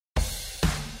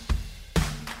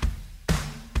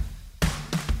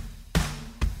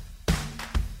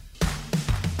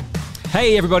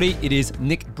Hey everybody, it is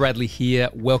Nick Bradley here.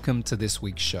 Welcome to this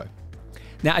week's show.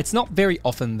 Now, it's not very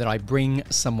often that I bring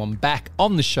someone back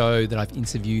on the show that I've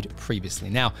interviewed previously.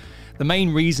 Now, the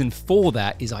main reason for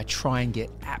that is I try and get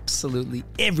absolutely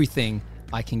everything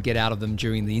I can get out of them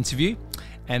during the interview,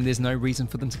 and there's no reason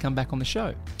for them to come back on the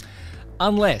show.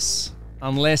 Unless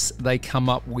they come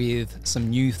up with some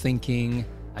new thinking,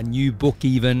 a new book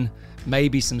even,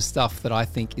 maybe some stuff that I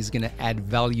think is going to add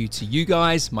value to you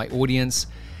guys, my audience.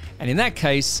 And in that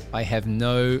case, I have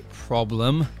no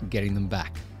problem getting them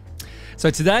back. So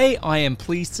today I am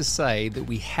pleased to say that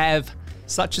we have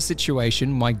such a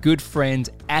situation. My good friend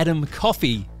Adam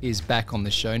Coffey is back on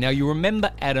the show. Now you remember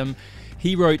Adam,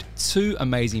 he wrote two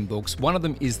amazing books. One of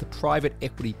them is the Private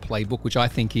Equity Playbook, which I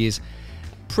think is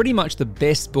pretty much the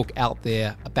best book out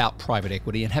there about private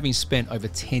equity. And having spent over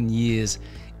 10 years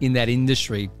in that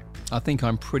industry, I think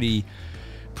I'm pretty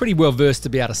well versed to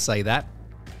be able to say that.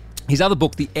 His other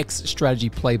book, The Exit Strategy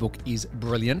Playbook, is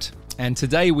brilliant. And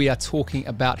today we are talking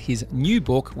about his new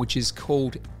book, which is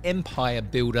called Empire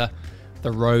Builder,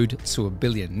 The Road to $1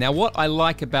 Billion. Now, what I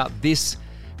like about this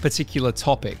particular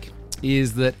topic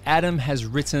is that Adam has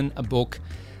written a book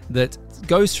that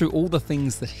goes through all the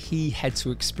things that he had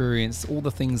to experience, all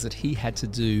the things that he had to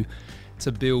do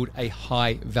to build a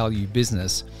high value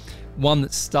business. One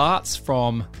that starts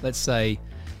from, let's say,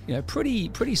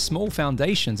 pretty small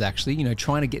foundations actually,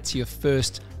 trying to get to your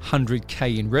first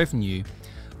 100K in revenue,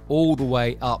 all the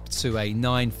way up to a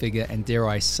 9-figure and dare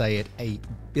I say it, $1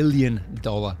 billion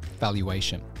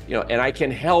valuation. And I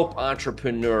can help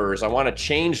entrepreneurs. I want to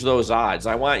change those odds.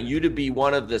 I want you to be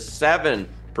one of the 7%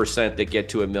 that get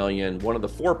to $1 million, one of the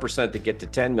 4% that get to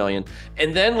 10 million,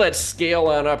 and then let's scale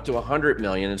on up to 100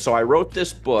 million. And so I wrote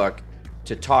this book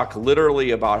to talk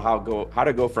literally about how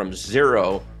to go from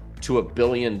zero to $1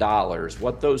 billion,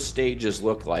 what those stages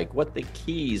look like, what the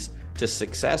keys to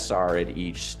success are at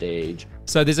each stage.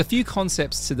 So there's a few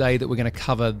concepts today that we're going to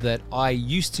cover that I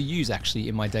used to use actually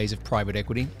in my days of private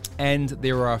equity, and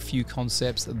there are a few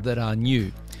concepts that are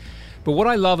new. But what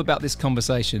I love about this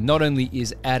conversation, not only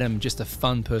is Adam just a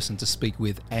fun person to speak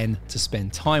with and to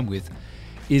spend time with,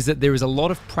 is that there is a lot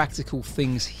of practical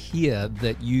things here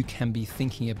that you can be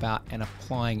thinking about and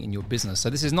applying in your business. So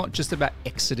this is not just about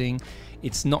exiting.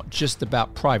 It's not just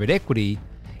about private equity.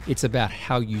 It's about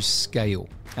how you scale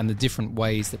and the different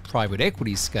ways that private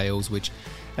equity scales, which,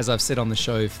 as I've said on the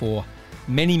show for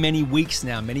many, many weeks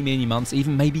now, many months,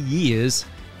 even maybe years,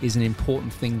 is an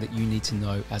important thing that you need to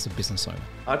know as a business owner.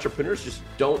 Entrepreneurs just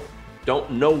don't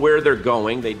know where they're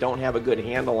going. They don't have a good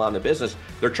handle on the business.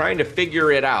 They're trying to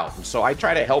figure it out. And so I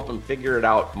try to help them figure it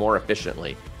out more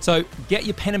efficiently. So get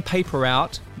your pen and paper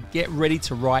out. Get ready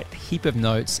to write a heap of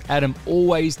notes. Adam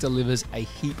always delivers a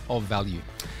heap of value.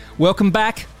 Welcome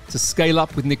back to Scale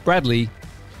Up with Nick Bradley,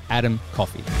 Adam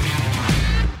Coffey.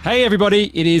 Hey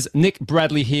everybody, it is Nick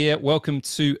Bradley here. Welcome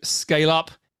to Scale Up.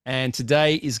 And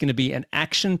today is going to be an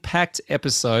action-packed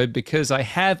episode because I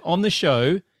have on the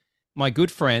show my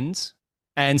good friend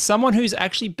and someone who's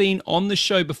actually been on the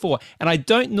show before. And I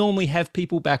don't normally have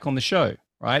people back on the show,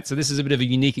 right? So this is a bit of a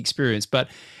unique experience, but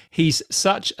he's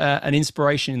such an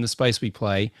inspiration in the space we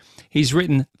play. He's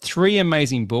written 3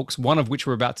 amazing books, one of which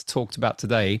we're about to talk about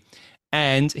today.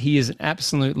 And he is an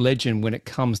absolute legend when it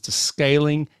comes to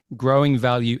scaling, growing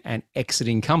value, and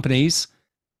exiting companies.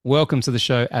 Welcome to the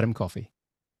show, Adam Coffey.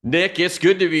 Nick, it's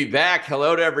good to be back.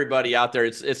 Hello to everybody out there.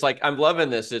 It's like, I'm loving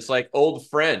this. It's like old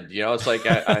friend, it's like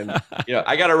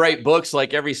I got to write books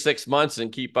like every 6 months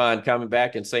and keep on coming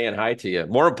back and saying hi to you.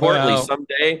 More importantly,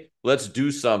 someday let's do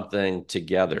something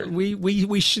together.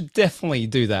 We should definitely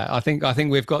do that. I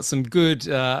think we've got some good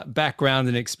background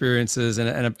and experiences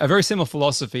and a very similar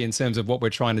philosophy in terms of what we're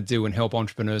trying to do and help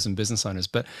entrepreneurs and business owners.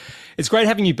 But it's great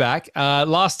having you back.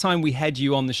 Last time we had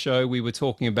you on the show, we were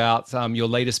talking about your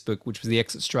latest book, which was the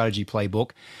Exit Strategy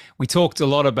Playbook. We talked a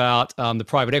lot about the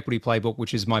Private Equity Playbook,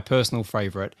 which is my personal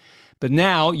favorite. But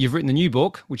now you've written a new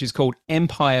book, which is called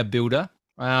Empire Builder.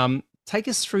 Take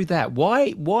us through that.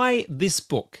 Why this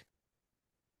book?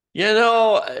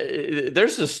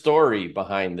 There's a story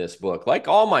behind this book, like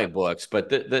all my books, but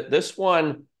this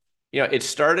one, it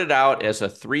started out as a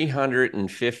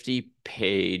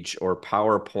 350-page or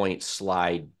PowerPoint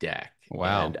slide deck.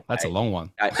 Wow, and that's a long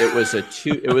one. It was a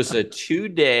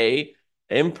 2-day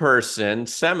in-person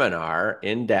seminar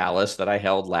in Dallas that I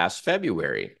held last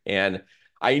February, and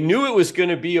I knew it was going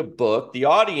to be a book. The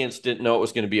audience didn't know it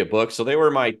was going to be a book, so they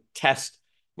were my test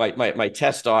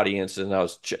audience, and I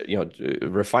was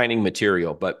refining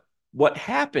material. But what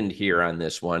happened here on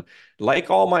this one, like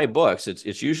all my books,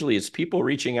 it's usually people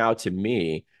reaching out to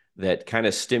me that kind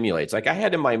of stimulates. Like I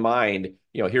had in my mind,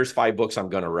 here's 5 books I'm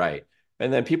going to write.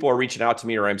 And then people are reaching out to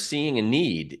me, or I'm seeing a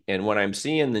need. And when I'm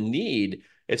seeing the need,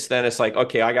 it's like,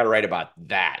 okay, I got to write about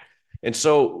that. And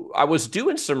so I was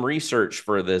doing some research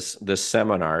for this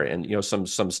seminar, and some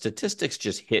statistics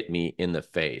just hit me in the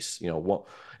face.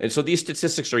 And so these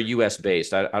statistics are U.S.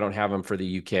 based. I don't have them for the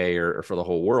U.K. or for the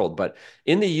whole world, but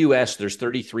in the U.S. there's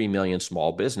 33 million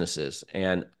small businesses,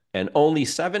 and only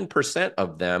 7%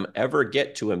 of them ever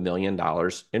get to $1 million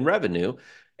in revenue.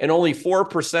 And only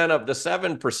 4% of the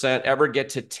 7% ever get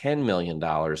to $10 million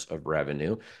of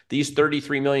revenue. These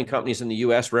 33 million companies in the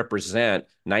US represent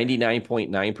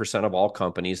 99.9% of all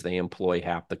companies. They employ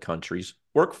half the country's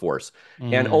workforce.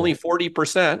 And only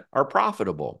 40% are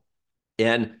profitable.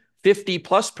 And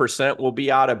 50+% will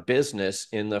be out of business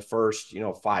in the first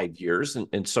 5 years.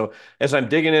 And so as I'm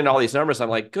digging into all these numbers, I'm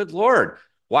like, good Lord,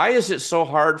 why is it so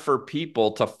hard for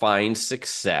people to find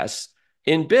success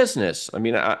in business? I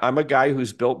mean, I'm a guy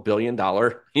who's built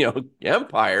billion-dollar,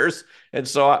 empires, and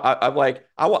so I'm like,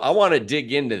 I want to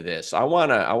dig into this. I want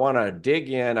to dig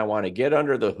in. I want to get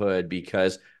under the hood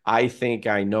because I think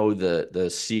I know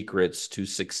the secrets to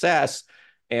success,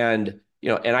 and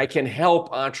I can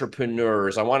help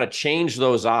entrepreneurs. I want to change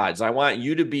those odds. I want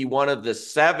you to be one of the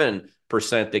 7%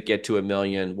 that get to $1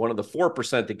 million, one of the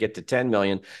 4% that get to 10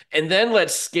 million, and then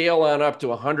let's scale on up to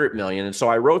 100 million. And so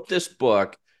I wrote this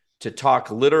book to talk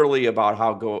literally about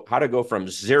how to go from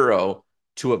zero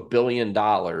to $1 billion,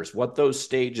 what those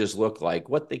stages look like,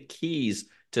 what the keys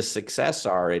to success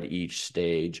are at each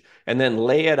stage, and then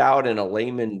lay it out in a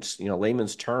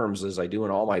layman's terms, as I do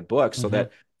in all my books, so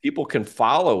that people can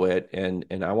follow it. And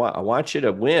I want you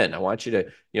to win. I want you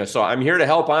to, so I'm here to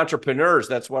help entrepreneurs.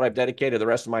 That's what I've dedicated the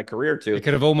rest of my career to. It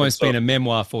could have almost been a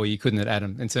memoir for you, couldn't it,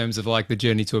 Adam, in terms of like the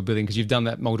journey to $1 billion, because you've done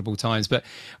that multiple times. But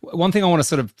one thing I want to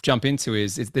sort of jump into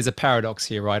is there's a paradox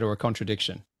here, right? Or a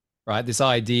contradiction, right? This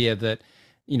idea that,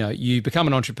 you become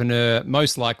an entrepreneur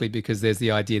most likely because there's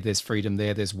the idea there's freedom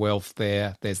there, there's wealth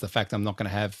there, there's the fact I'm not going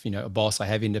to have, a boss, I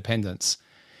have independence.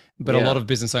 But a lot of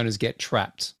business owners get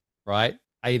trapped, right?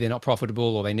 They're not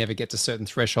profitable, or they never get to certain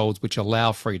thresholds which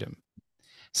allow freedom.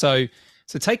 So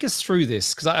take us through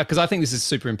this, because I think this is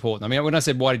super important. I mean, when I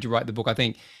said, why did you write the book? I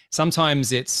think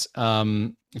sometimes it's,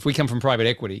 if we come from private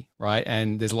equity, right,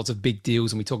 and there's lots of big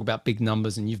deals and we talk about big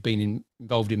numbers, and you've been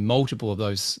involved in multiple of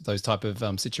those type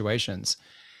of situations,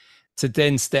 to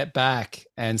then step back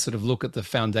and sort of look at the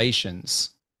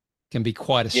foundations can be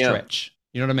quite a stretch.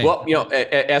 You know what I Well, mean?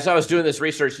 as I was doing this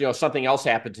research, something else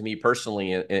happened to me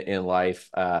personally in life.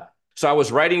 So I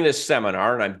was writing this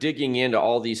seminar and I'm digging into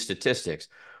all these statistics.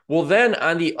 Well, then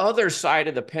on the other side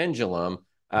of the pendulum,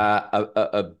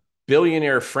 a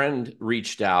billionaire friend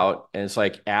reached out, and it's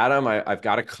like, Adam, I've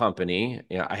got a company.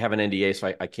 I have an NDA,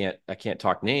 so I can't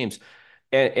talk names.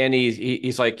 And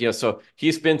he's like, so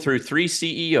he's been through 3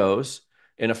 CEOs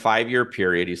in a 5-year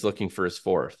period. He's looking for his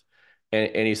fourth.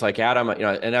 And he's like, Adam,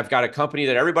 and I've got a company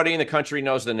that everybody in the country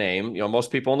knows the name. Most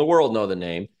people in the world know the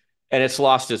name, and it's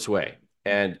lost its way.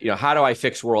 And, how do I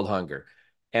fix world hunger?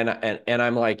 And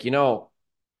I'm like,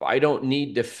 I don't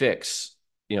need to fix,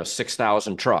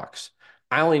 6,000 trucks.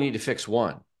 I only need to fix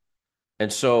one.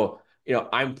 And so,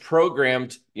 I'm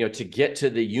programmed, to get to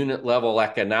the unit level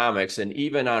economics. And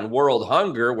even on world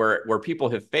hunger, where people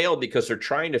have failed because they're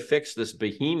trying to fix this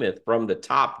behemoth from the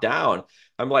top down,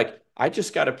 I'm like, I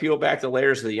just got to peel back the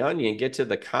layers of the onion, get to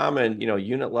the common,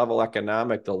 unit level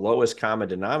economic, the lowest common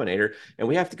denominator. And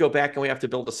we have to go back and we have to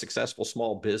build a successful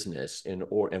small business. And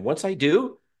once I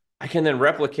do, I can then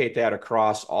replicate that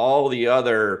across all the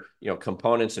other,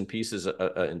 components and pieces.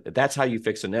 That's how you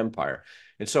fix an empire.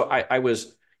 And so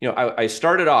I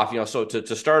started off, so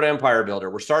to start Empire Builder,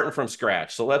 we're starting from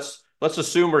scratch. So let's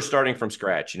assume we're starting from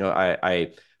scratch. I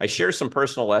share some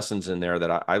personal lessons in there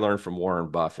that I learned from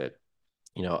Warren Buffett,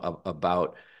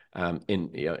 about,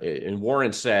 and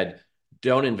Warren said,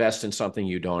 don't invest in something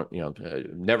you don't,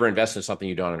 never invest in something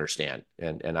you don't understand.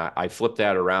 And I flipped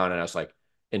that around and I was like,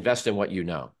 invest in what you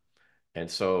know.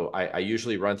 And so I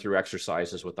usually run through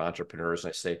exercises with entrepreneurs and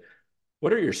I say,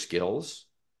 what are your skills?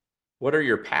 What are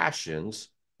your passions?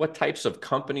 What types of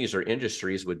companies or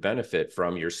industries would benefit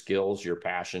from your skills, your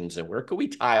passions, and where could we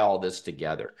tie all this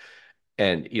together?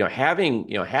 And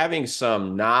having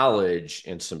some knowledge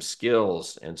and some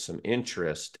skills and some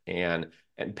interest and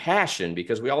passion,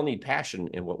 because we all need passion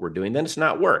in what we're doing, then it's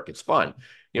not work, it's fun.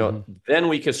 Then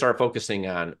we can start focusing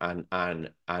on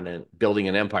building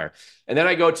an empire. And then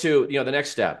I go to the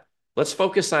next step. Let's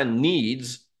focus on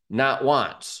needs, not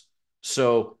wants.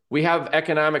 So we have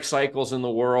economic cycles in the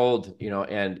world,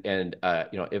 and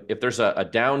if there's a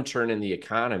downturn in the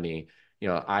economy,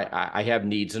 I have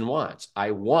needs and wants.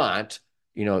 I want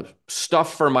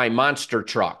stuff for my monster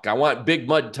truck. I want big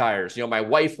mud tires. My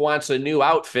wife wants a new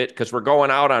outfit because we're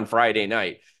going out on Friday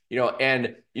night.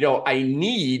 I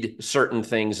need certain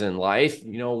things in life.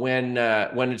 When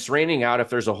it's raining out, if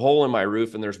there's a hole in my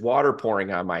roof and there's water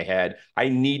pouring on my head, I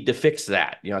need to fix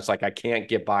that. It's like I can't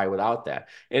get by without that.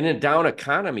 And in down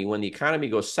economy, when the economy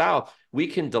goes south, we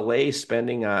can delay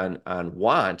spending on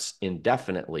wants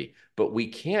indefinitely, but we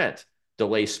can't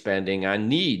delay spending on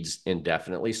needs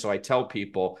indefinitely. So I tell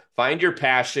people, find your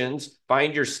passions,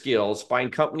 find your skills,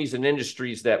 find companies and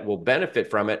industries that will benefit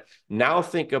from it. Now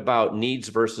think about needs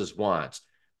versus wants.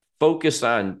 Focus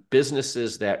on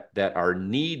businesses that are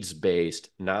needs based,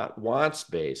 not wants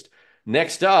based.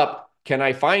 Next up, can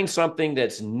I find something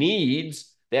that's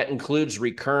needs that includes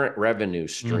recurrent revenue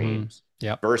streams?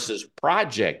 Yep. Versus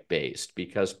project based,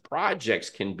 because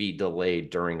projects can be delayed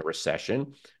during a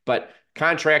recession, but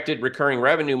contracted recurring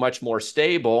revenue much more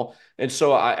stable. And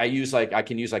so I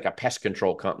can use like a pest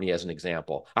control company as an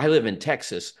example. I live in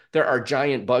Texas. There are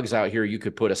giant bugs out here you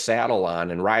could put a saddle on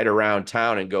and ride around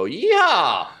town and go,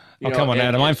 yeah. Come on,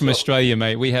 Adam. I'm from Australia,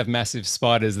 mate. We have massive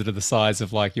spiders that are the size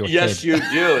of like your head. Yes, you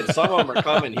do. And some of them are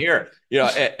coming here,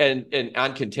 and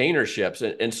on container ships.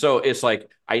 And so it's like,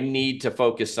 I need to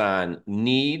focus on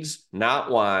needs, not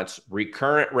wants,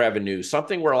 recurrent revenue,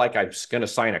 something where like I'm going to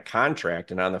sign a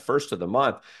contract and on the first of the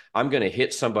month, I'm going to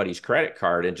hit somebody's credit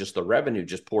card and just the revenue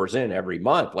just pours in every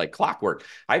month like clockwork.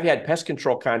 I've had pest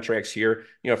control contracts here,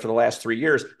 for the last 3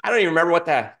 years. I don't even remember what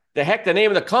the heck the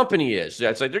name of the company is.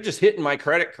 It's like they're just hitting my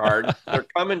credit card. They're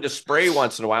coming to spray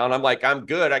once in a while. And I'm like, I'm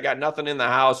good. I got nothing in the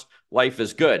house. Life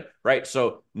is good. Right.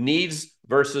 So needs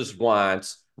versus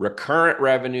wants, recurrent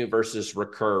revenue versus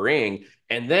recurring.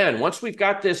 And then once we've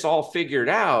got this all figured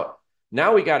out,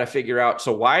 now we got to figure out,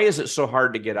 so why is it so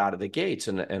hard to get out of the gates?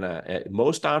 And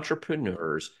most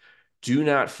entrepreneurs do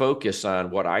not focus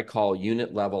on what I call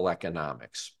unit level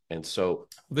economics. And so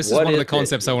this is one of the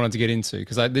concepts I wanted to get into,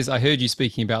 because I heard you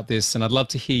speaking about this, and I'd love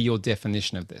to hear your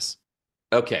definition of this.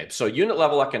 Okay, so unit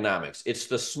level economics, it's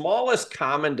the smallest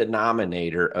common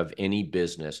denominator of any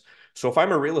business. So if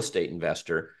I'm a real estate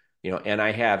investor, and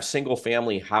I have single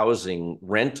family housing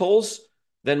rentals,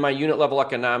 then my unit level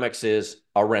economics is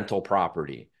a rental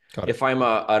property. If I'm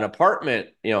an apartment,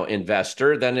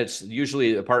 investor, then it's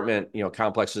usually apartment,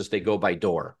 complexes, they go by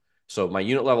door. So my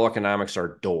unit level economics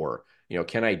are door.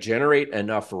 Can I generate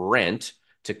enough rent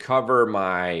to cover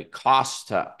my costs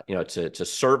to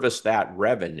service that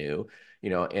revenue?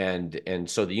 And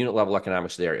so the unit level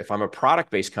economics there. If I'm a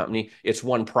product-based company, it's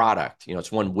one product,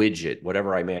 it's one widget,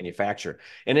 whatever I manufacture.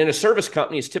 And in a service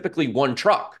company, it's typically one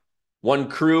truck, one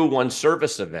crew, one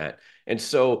service event. And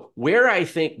so where I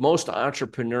think most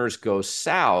entrepreneurs go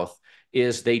south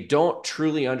is they don't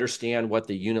truly understand what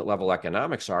the unit level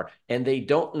economics are, and they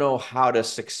don't know how to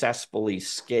successfully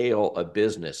scale a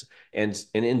business. And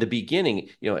in the beginning,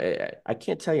 I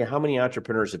can't tell you how many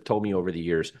entrepreneurs have told me over the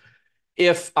years,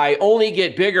 if I only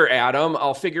get bigger, Adam,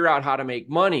 I'll figure out how to make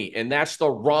money. And that's the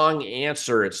wrong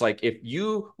answer. It's like, if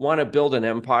you want to build an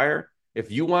empire,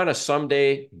 if you want to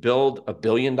someday build $1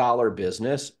 billion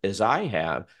business, as I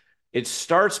have, it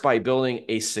starts by building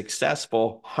a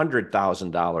successful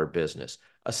 $100,000 business,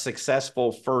 a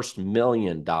successful first $1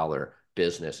 million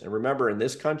business. And remember, in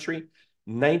this country,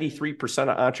 93%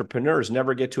 of entrepreneurs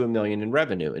never get to $1 million in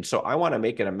revenue. And so I want to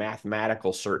make it a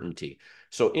mathematical certainty.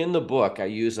 So in the book, I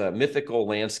use a mythical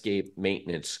landscape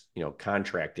maintenance,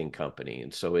 contracting company.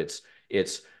 And so it's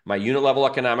my unit level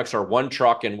economics are one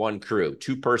truck and one crew,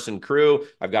 2-person crew.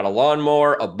 I've got a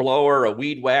lawnmower, a blower, a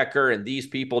weed whacker, and these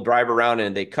people drive around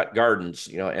and they cut gardens,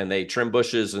 and they trim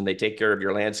bushes and they take care of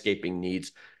your landscaping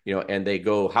needs, and they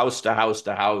go house to house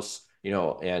to house,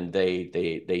 and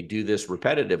they do this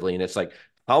repetitively. And it's like,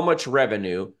 how much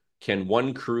revenue can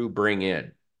one crew bring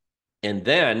in? And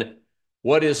then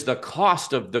what is the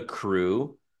cost of the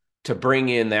crew to bring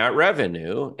in that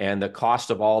revenue, and the cost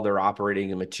of all their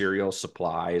operating and material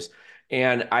supplies?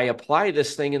 And I apply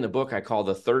this thing in the book I call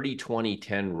the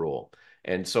 30-20-10 rule.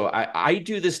 And so I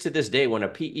do this to this day. When a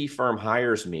PE firm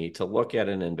hires me to look at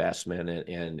an investment,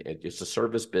 and it's a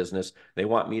service business, they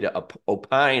want me to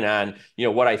opine on,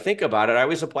 what I think about it, I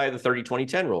always apply the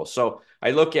 30-20-10 rule. So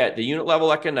I look at the unit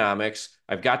level economics.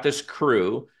 I've got this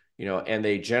crew, and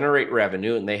they generate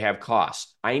revenue and they have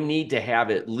costs. I need to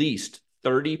have at least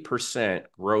 30%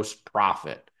 gross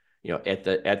profit, at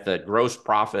the gross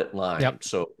profit line. Yep.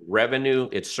 So revenue,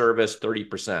 it's service,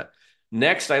 30%.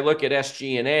 Next, I look at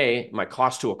SG&A, my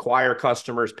cost to acquire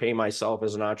customers, pay myself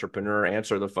as an entrepreneur,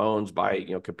 answer the phones, buy,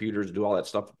 computers, do all that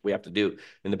stuff we have to do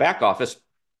in the back office.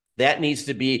 That needs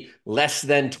to be less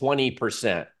than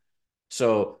 20%.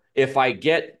 So if I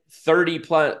get 30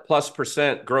 plus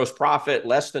percent gross profit,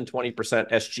 less than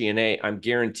 20% SG&A, I'm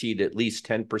guaranteed at least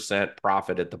 10%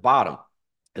 profit at the bottom.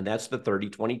 And that's the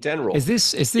 30-20-10 rule. Is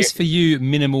this for you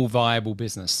minimal viable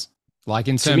business? Like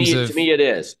in To terms me, of, to me, it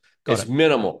is. got It's it.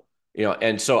 minimal,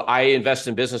 and so I invest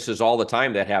in businesses all the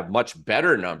time that have much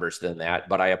better numbers than that,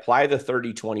 but I apply the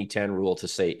 30-20-10 rule to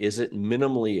say, is it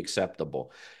minimally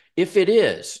acceptable? If it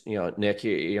is, Nick,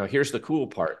 here's the cool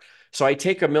part. So I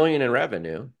take $1 million in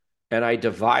revenue and I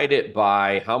divide it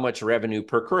by how much revenue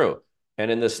per crew. And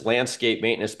in this landscape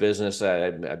maintenance business,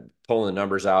 I'm pulling the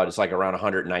numbers out, it's like around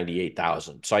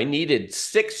 198,000. So I needed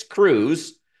 6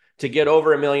 crews to get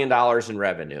over $1 million in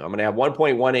revenue. I'm going to have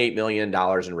 $1.18 million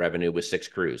in revenue with 6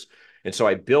 crews. And so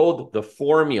I build the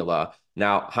formula.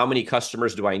 Now, how many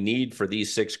customers do I need for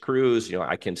these 6 crews?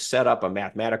 I can set up a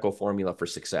mathematical formula for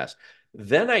success.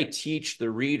 Then I teach the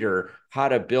reader how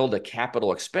to build a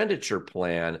capital expenditure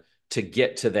plan to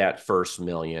get to that first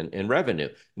million in revenue.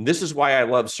 And this is why I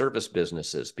love service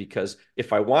businesses, because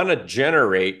if I want to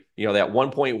generate, that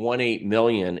 1.18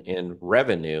 million in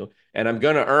revenue, and I'm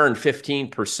going to earn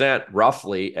 15%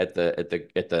 roughly at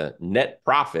the net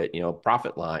profit,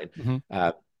 profit line,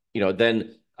 Mm-hmm.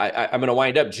 then I'm going to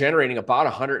wind up generating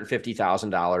about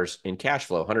 $150,000 in cash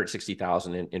flow,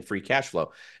 160,000 in free cash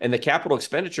flow, and the capital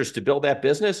expenditures to build that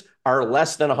business are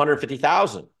less than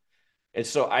 150,000. And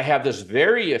so I have this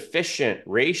very efficient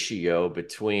ratio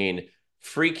between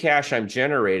free cash I'm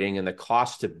generating and the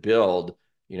cost to build,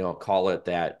 call it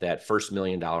that first $1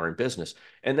 million in business.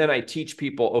 And then I teach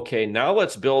people, okay, now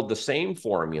let's build the same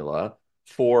formula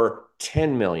for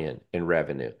 10 million in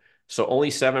revenue. So only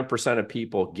 7% of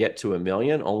people get to 1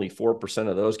 million, only 4%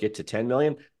 of those get to 10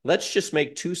 million. Let's just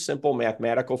make 2 simple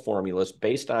mathematical formulas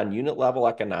based on unit level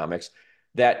economics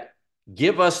that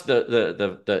give us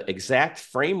the exact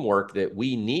framework that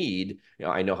we need.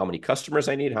 I know how many customers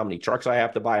I need, how many trucks I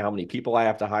have to buy, how many people I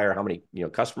have to hire, how many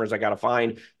customers I got to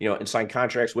find, and sign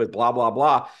contracts with, blah blah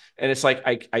blah. And it's like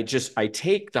I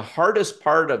take the hardest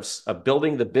part of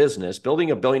building the business, building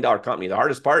 $1 billion company, the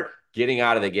hardest part, getting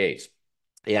out of the gates,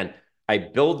 and I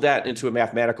build that into a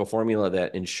mathematical formula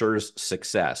that ensures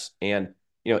success. And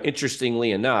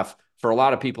interestingly enough, for a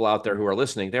lot of people out there who are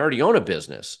listening, they already own a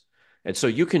business. And so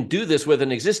you can do this with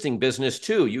an existing business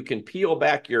too. You can peel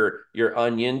back your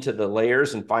onion to the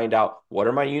layers and find out, what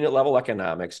are my unit level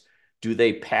economics? Do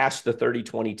they pass the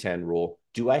 30-20-10 rule?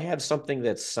 Do I have something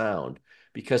that's sound?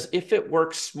 Because if it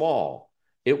works small,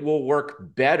 it will work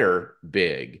better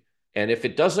big. And if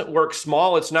it doesn't work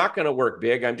small, it's not going to work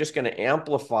big. I'm just going to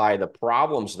amplify the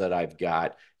problems that I've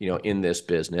got, in this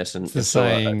business. It's the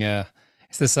saying.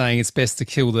 It's the saying. It's best to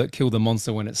kill the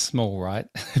monster when it's small, right?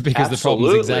 Because the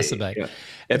problems absolutely. exacerbate.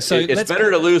 Yeah. So It's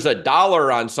better to lose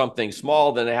 $1 on something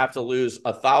small than to have to lose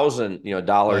 $1,000,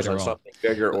 dollars on something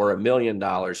bigger, or $1 million,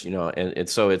 and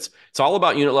so it's all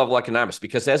about unit level economics,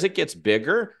 because as it gets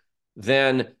bigger,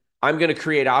 then I'm going to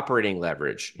create operating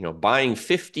leverage. Buying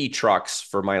 50 trucks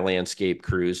for my landscape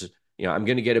crews, I'm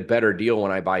going to get a better deal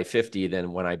when I buy 50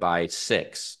 than when I buy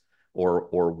 6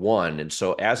 or 1. And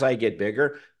so as I get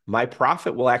bigger, my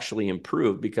profit will actually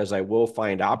improve because I will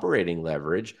find operating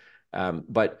leverage.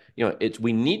 But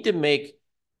we need to make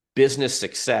business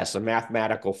success a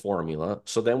mathematical formula,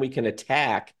 so then we can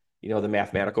attack the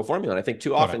mathematical formula. And I think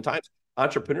too often times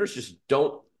entrepreneurs just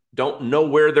don't know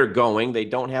where they're going. They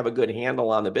don't have a good handle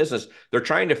on the business. They're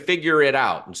trying to figure it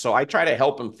out, and so I try to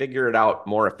help them figure it out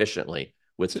more efficiently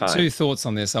with time. 2 thoughts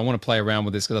on this. I want to play around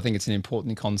with this because I think it's an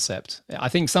important concept. I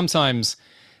think sometimes,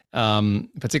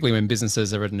 particularly when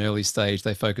businesses are at an early stage,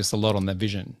 they focus a lot on their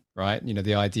vision, right?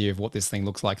 The idea of what this thing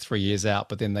looks like 3 years out,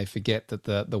 but then they forget that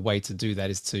the way to do that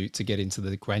is to get into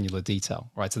the granular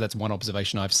detail, right? So that's one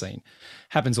observation I've seen.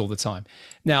 Happens all the time.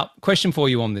 Now, question for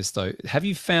you on this though. Have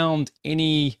you found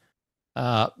any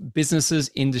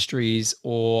businesses, industries,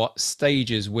 or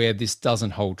stages where this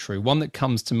doesn't hold true? One that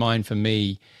comes to mind for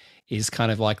me is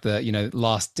kind of like the,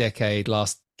 last decade,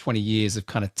 last 20 years of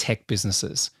kind of tech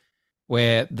businesses,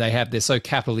 where they're so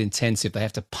capital intensive, they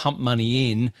have to pump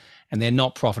money in and they're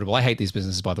not profitable. I hate these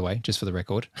businesses, by the way, just for the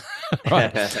record.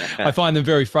 Right. I find them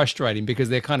very frustrating because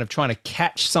they're kind of trying to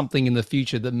catch something in the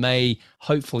future that may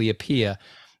hopefully appear,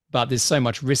 but there's so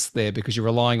much risk there because you're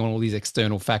relying on all these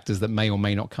external factors that may or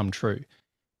may not come true.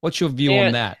 What's your view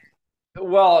on that?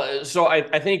 Well, so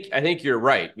I think you're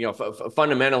right.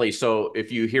 Fundamentally, so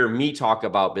if you hear me talk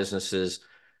about businesses,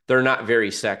 they're not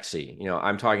very sexy.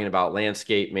 I'm talking about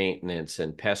landscape maintenance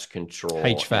and pest control,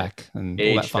 HVAC and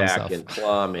all that fun stuff, and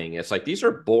plumbing. It's like these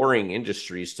are boring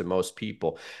industries to most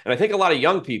people, and I think a lot of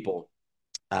young people,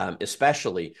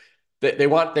 especially, they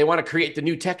want to create the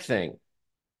new tech thing,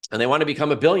 and they want to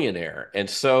become a billionaire, and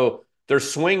so they're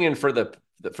swinging for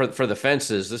the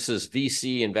fences. This is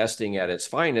VC investing at its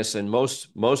finest, and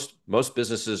most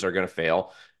businesses are going to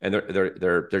fail, and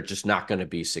they're just not going to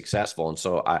be successful. And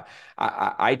so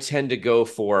I tend to go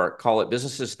for, call it,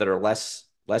 businesses that are less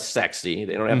sexy.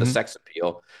 They don't have the Hmm. sex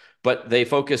appeal, but they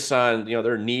focus on,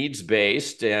 they're needs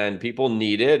based and people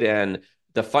need it, and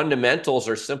the fundamentals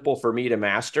are simple for me to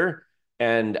master,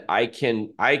 and I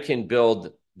can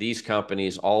build these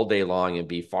companies all day long and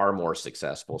be far more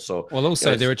successful. So, Well,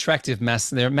 also it's,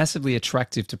 they're massively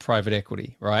attractive to private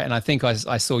equity, right? And I think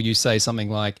I saw you say something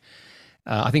like,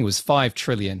 I think it was 5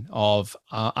 trillion of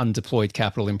undeployed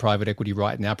capital in private equity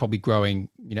right now, probably growing,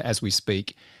 as we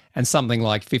speak. And something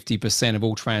like 50% of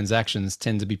all transactions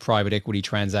tend to be private equity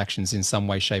transactions in some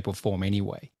way, shape, or form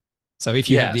anyway. So if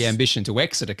you have the yes. ambition to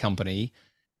exit a company,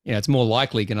 it's more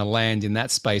likely going to land in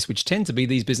that space, which tend to be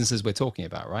these businesses we're talking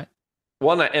about, right?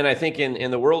 Well, and I think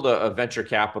in the world of venture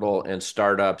capital and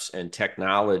startups and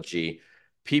technology,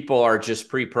 people are just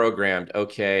pre-programmed.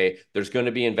 Okay, there's going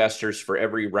to be investors for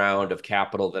every round of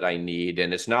capital that I need,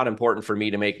 and it's not important for me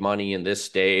to make money in this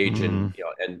stage. Mm.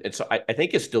 And so I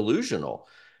think it's delusional,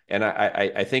 and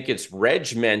I think it's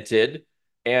regimented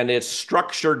and it's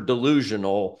structured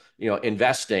delusional,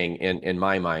 investing in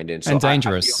my mind. And so And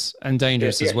dangerous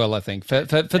as yeah, well, I think. For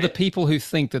the people who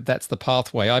think that that's the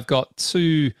pathway, I've got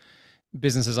two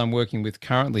businesses I'm working with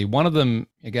currently. One of them,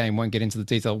 again, won't get into the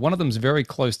detail. One of them is very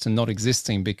close to not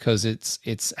existing because it's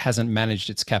hasn't managed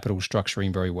its capital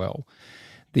structuring very well.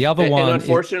 The other And one is,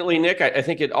 unfortunately, Nick, I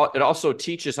think it also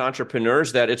teaches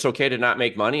entrepreneurs that it's okay to not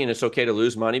make money and it's okay to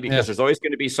lose money, yeah, because there's always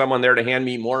going to be someone there to hand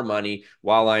me more money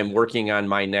while I'm working on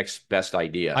my next best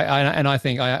idea. I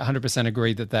think I 100%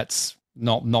 agree that that's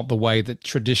not the way that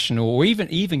traditional or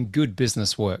even good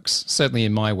business works. Certainly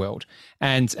in my world,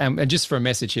 and just for a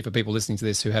message here for people listening to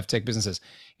this who have tech businesses,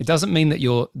 it doesn't mean that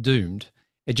you're doomed.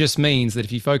 It just means that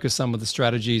if you focus some of the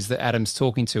strategies that Adam's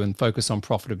talking to and focus on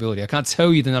profitability, I can't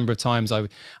tell you the number of times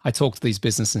I talk to these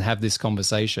businesses and have this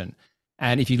conversation.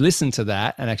 And if you listen to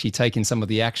that and actually take in some of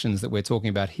the actions that we're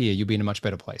talking about here, you'll be in a much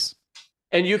better place.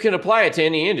 And you can apply it to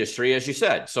any industry, as you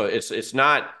said. So it's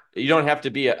not, you don't have to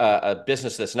be a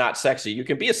business that's not sexy. You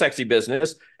can be a sexy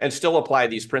business and still apply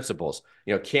these principles.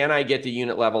 Can I get the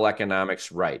unit level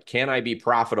economics right? Can I be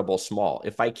profitable small?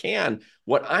 If I can,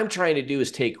 what I'm trying to do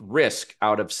is take risk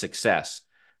out of success.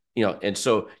 And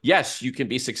so yes, you can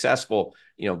be successful,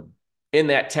 in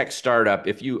that tech startup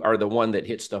if you are the one that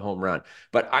hits the home run.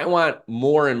 But I want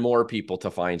more and more people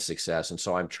to find success, and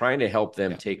so I'm trying to help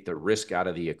them Yeah. take the risk out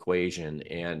of the equation.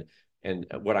 And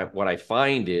what I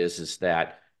find is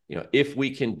that, if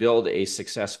we can build a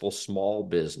successful small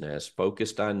business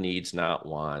focused on needs, not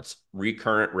wants,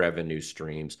 recurrent revenue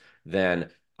streams, then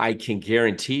I can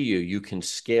guarantee you can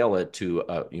scale it to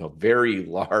a very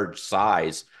large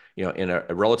size, in a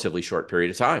relatively short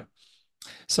period of time.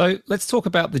 So let's talk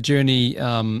about the journey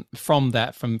from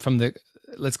that, from the,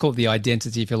 let's call it the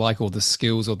identity, if you like, or the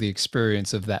skills or the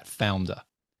experience of that founder.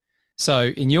 So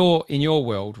in your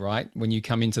world, right, when you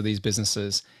come into these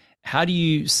businesses, how do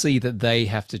you see that they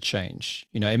have to change?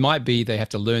 It might be they have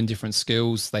to learn different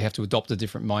skills, they have to adopt a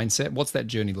different mindset. What's that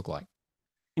journey look like?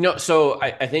 So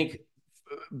I think,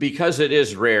 because it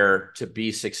is rare to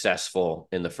be successful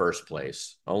in the first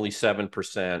place, only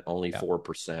 7%, only Yeah.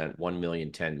 4%, 1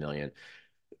 million, 10 million.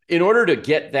 In order to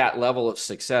get that level of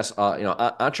success,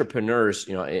 entrepreneurs,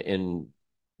 in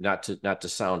not to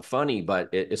sound funny, but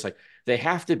it's like they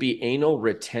have to be anal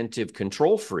retentive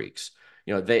control freaks.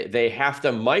 They have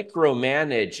to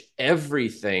micromanage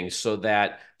everything so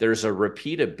that there's a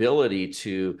repeatability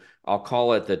to, I'll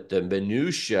call it, the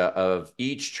minutia of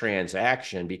each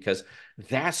transaction, because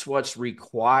that's what's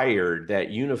required, that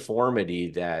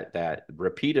uniformity, that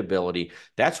repeatability.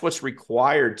 That's what's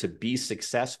required to be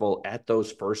successful at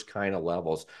those first kind of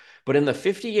levels. But in the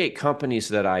 58 companies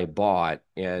that I bought,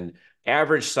 and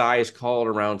average size, call it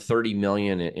around 30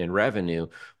 million in revenue,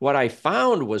 what I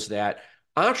found was that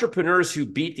entrepreneurs who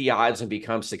beat the odds and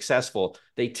become successful,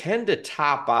 they tend to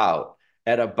top out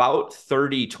at about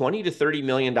 20 to $30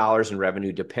 million in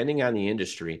revenue, depending on the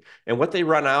industry. And what they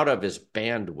run out of is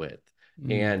bandwidth.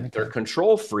 And they're Okay.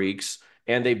 control freaks,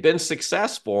 and they've been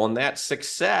successful. And that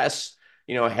success,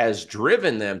 has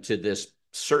driven them to this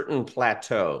certain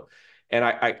plateau. And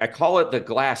I call it the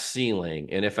glass ceiling.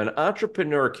 And if an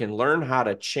entrepreneur can learn how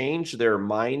to change their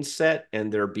mindset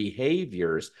and their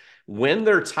behaviors when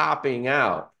they're topping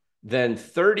out, then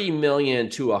 30 million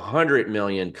to 100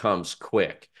 million comes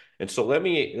quick. And so let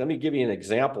me give you an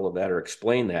example of that, or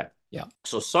explain that. Yeah.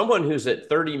 So someone who's at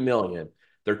 30 million,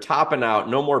 they're topping out,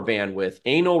 no more bandwidth,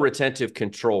 anal retentive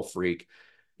control freak.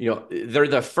 they're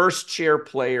the first chair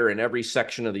player in every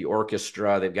section of the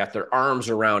orchestra. They've got their arms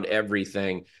around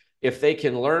everything. If they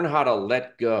can learn how to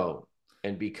let go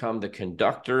and become the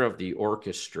conductor of the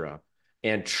orchestra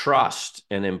and trust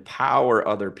and empower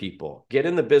other people, get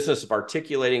in the business of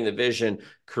articulating the vision,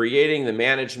 creating the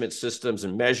management systems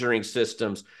and measuring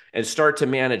systems, and start to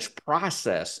manage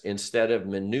process instead of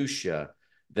minutia,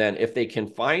 then if they can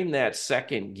find that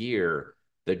second gear,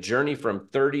 the journey from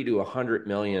 30 to 100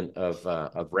 million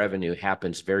of revenue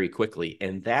happens very quickly.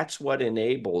 And that's what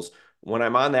enables, when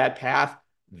I'm on that path,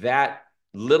 that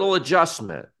little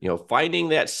adjustment, finding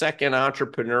that second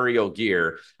entrepreneurial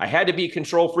gear. I had to be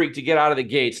control freak to get out of the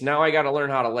gates. Now I got to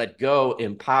learn how to let go,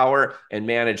 empower, and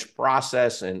manage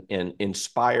process and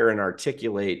inspire and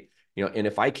articulate. And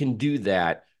if I can do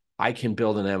that, I can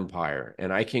build an empire,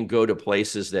 and I can go to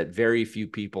places that very few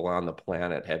people on the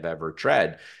planet have ever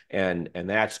tread. And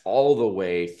that's all the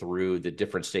way through the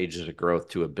different stages of growth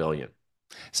to a billion.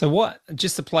 So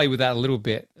just to play with that a little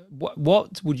bit,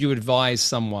 what would you advise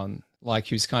someone like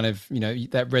who's kind of,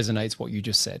 that resonates what you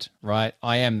just said, right?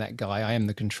 I am that guy. I am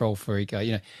the control freak.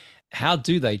 How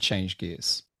do they change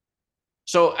gears?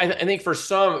 So I think for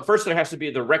some, first there has to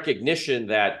be the recognition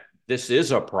that this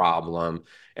is a problem.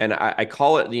 And I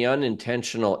call it the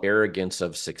unintentional arrogance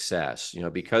of success,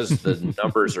 because the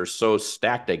numbers are so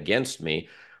stacked against me.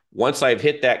 Once I've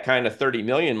hit that kind of 30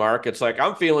 million mark, it's like,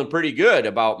 I'm feeling pretty good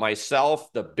about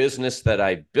myself, the business that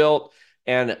I built,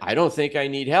 and I don't think I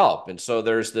need help. And so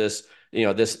there's this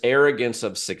arrogance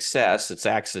of success. It's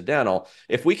accidental.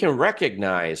 If we can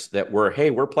recognize that we're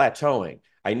plateauing.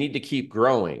 I need to keep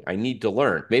growing. I need to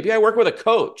learn. Maybe I work with a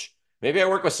coach. Maybe I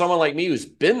work with someone like me who's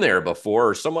been there before,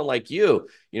 or someone like you,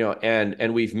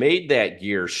 and we've made that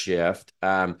gear shift.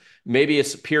 Maybe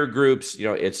it's peer groups,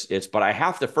 but I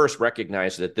have to first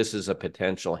recognize that this is a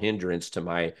potential hindrance to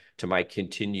my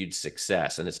continued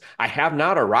success. And I have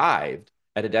not arrived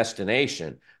at a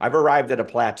destination. I've arrived at a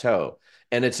plateau.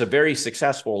 And it's a very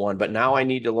successful one, but now I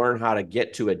need to learn how to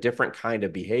get to a different kind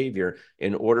of behavior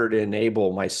in order to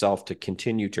enable myself to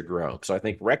continue to grow. So I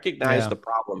think recognize the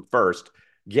problem first,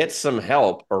 get some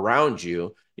help around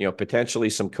you, potentially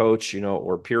some coach,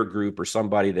 or peer group or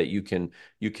somebody that you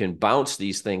can bounce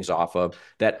these things off of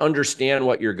that understand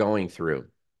what you're going through.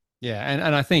 Yeah,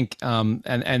 and I think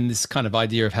and this kind of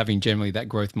idea of having generally that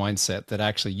growth mindset that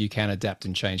actually you can adapt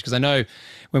and change. Because I know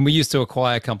when we used to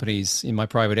acquire companies in my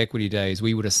private equity days,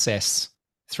 we would assess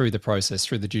through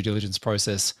the due diligence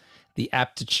process, the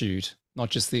aptitude, not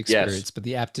just the experience, but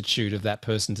the aptitude of that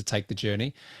person to take the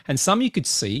journey. And some you could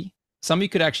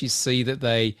actually see that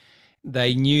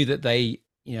they knew that they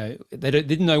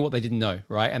didn't know what they didn't know,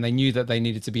 right? And they knew that they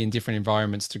needed to be in different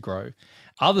environments to grow.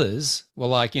 Others were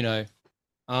like,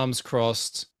 arms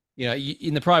crossed,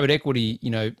 in the private equity,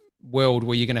 world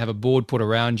where you're going to have a board put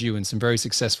around you and some very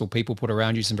successful people put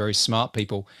around you, some very smart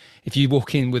people. If you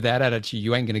walk in with that attitude,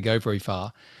 you ain't going to go very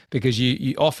far because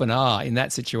you often are in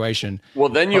that situation. Well,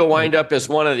 then you'll wind up as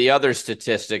one of the other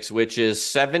statistics, which is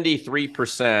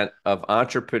 73% of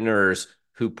entrepreneurs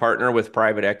who partner with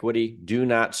private equity do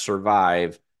not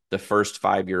survive the first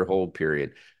 5-year hold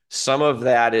period. Some of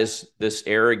that is this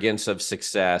arrogance of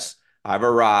success. I've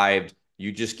arrived.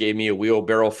 You just gave me a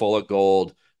wheelbarrow full of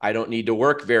gold. I don't need to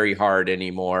work very hard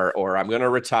anymore, or I'm going to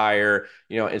retire.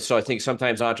 And so I think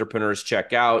sometimes entrepreneurs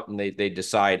check out and they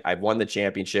decide I've won the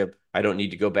championship. I don't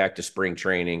need to go back to spring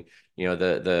training.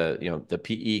 The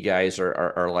PE guys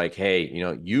are like, hey,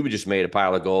 you just made a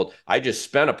pile of gold. I just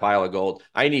spent a pile of gold.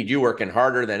 I need you working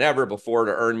harder than ever before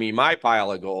to earn me my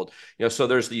pile of gold. So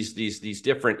there's these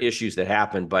different issues that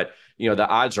happen, but the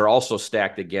odds are also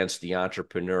stacked against the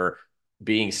entrepreneur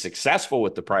being successful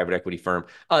with the private equity firm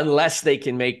unless they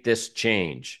can make this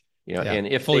change. And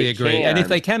if fully they agree. can, and if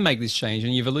they can make this change,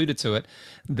 and you've alluded to it,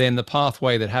 then the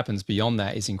pathway that happens beyond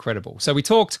that is incredible. So we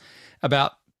talked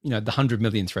about the 100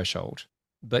 million threshold,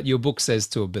 but your book says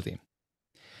to a billion.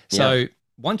 So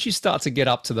once you start to get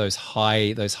up to those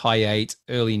high 8,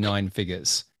 early 9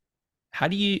 figures, how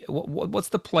do you what's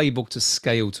the playbook to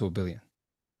scale to a billion?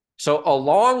 So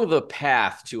along the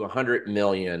path to 100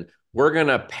 million, we're going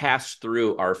to pass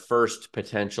through our first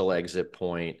potential exit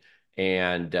point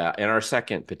and our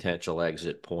second potential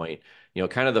exit point.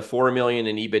 Kind of the 4 million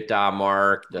in EBITDA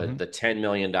mark, the $10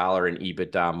 million in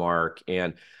EBITDA mark.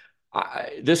 And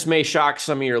this may shock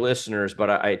some of your listeners, but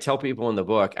I tell people in the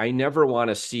book, I never want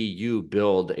to see you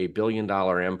build a $1 billion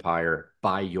empire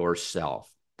by yourself.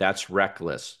 That's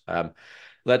reckless.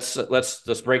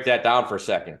 Let's break that down for a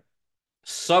second.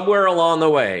 Somewhere along the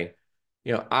way,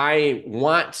 I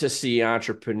want to see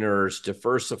entrepreneurs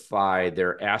diversify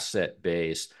their asset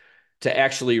base to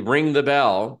actually ring the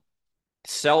bell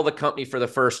sell the company for the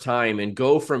first time and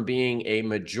go from being a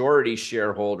majority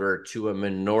shareholder to a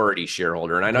minority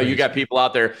shareholder. And I know you Agreed. got people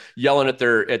out there yelling at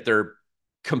their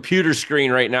computer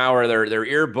screen right now or their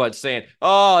earbuds saying,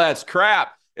 "Oh, that's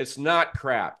crap." It's not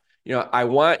crap. I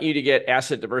want you to get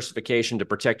asset diversification to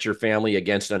protect your family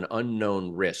against an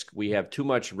unknown risk. We have too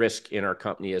much risk in our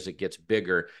company as it gets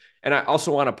bigger. And I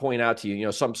also want to point out to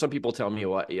you, some people tell me,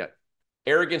 "What? Yeah,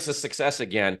 arrogance is success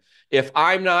again. If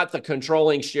I'm not the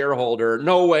controlling shareholder,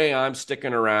 no way I'm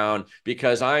sticking around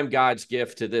because I'm God's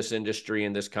gift to this industry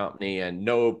and this company, and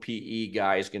no PE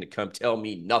guy is going to come tell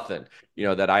me nothing,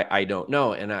 that I don't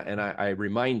know." And I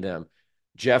remind them,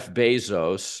 Jeff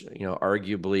Bezos,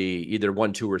 arguably either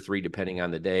one, two, or three, depending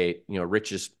on the day,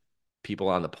 richest people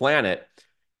on the planet,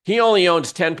 he only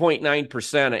owns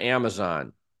 10.9% of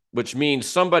Amazon, which means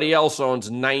somebody else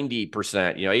owns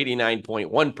 90%,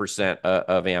 89.1%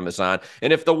 of Amazon.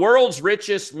 And if the world's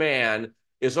richest man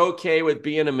is okay with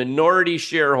being a minority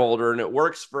shareholder and it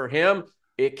works for him,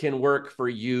 it can work for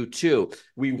you too.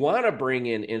 We want to bring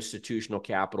in institutional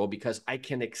capital because I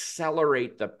can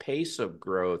accelerate the pace of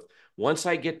growth. Once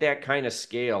I get that kind of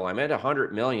scale, I'm at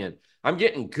 100 million. I'm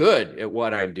getting good at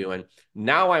what I'm doing.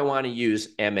 Now I want to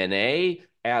use M&A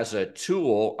as a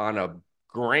tool on a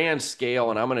grand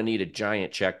scale, and I'm going to need a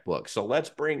giant checkbook. So let's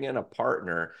bring in a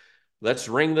partner. Let's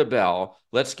ring the bell.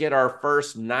 Let's get our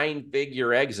first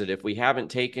 9-figure exit if we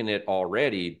haven't taken it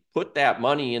already. Put that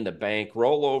money in the bank,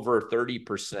 roll over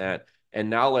 30%, and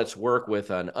now let's work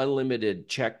with an unlimited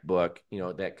checkbook,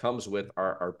 that comes with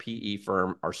our PE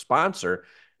firm, our sponsor.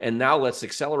 And now let's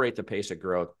accelerate the pace of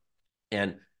growth.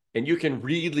 And you can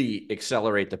really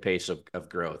accelerate the pace of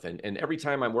growth. And every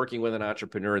time I'm working with an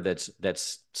entrepreneur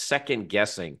that's second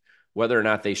guessing whether or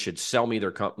not they should sell me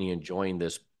their company and join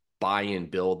this buy and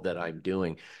build that I'm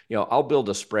doing, I'll build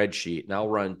a spreadsheet and I'll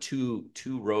run two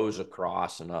rows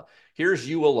across and here's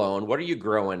you alone. What are you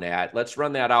growing at? Let's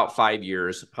run that out 5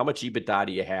 years. How much EBITDA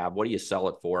do you have? What do you sell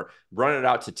it for? Run it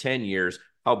out to 10 years.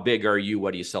 How big are you?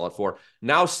 What do you sell it for?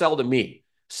 Now sell to me.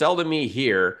 Sell to me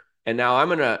here. And now I'm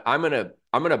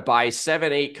gonna buy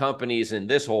 7, 8 companies in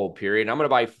this whole period. I'm gonna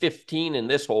buy 15 in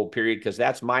this whole period because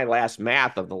that's my last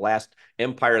math of the last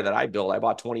empire that I built. I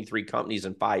bought 23 companies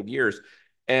in 5 years.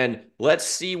 And let's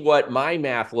see what my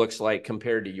math looks like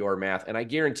compared to your math. And I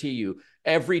guarantee you,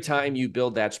 every time you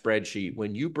build that spreadsheet,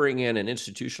 when you bring in an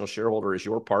institutional shareholder as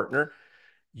your partner,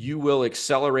 you will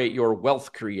accelerate your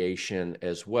wealth creation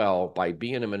as well by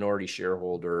being a minority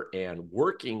shareholder and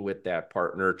working with that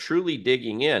partner, truly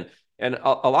digging in. And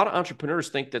a lot of entrepreneurs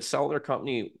think that selling their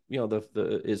company,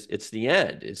 it's the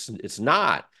end. It's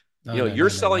not. No, no, You're no, no,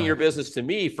 selling no. your business to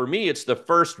me. For me, it's the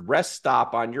first rest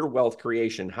stop on your wealth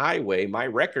creation highway. My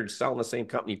record's selling the same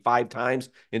company 5 times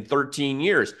in 13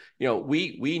 years.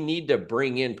 We need to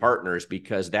bring in partners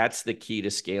because that's the key to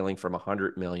scaling from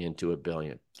 100 million to 1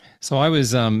 billion. So I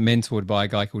was mentored by a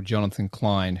guy called Jonathan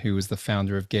Klein, who was the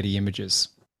founder of Getty Images.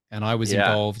 And I was Yeah.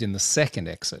 involved in the second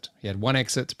exit. He had one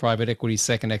exit to private equity,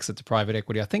 second exit to private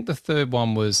equity. I think the third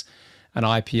one was an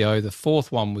IPO. The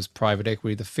fourth one was private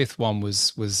equity. The fifth one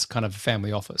was kind of a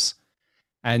family office.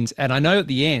 And I know at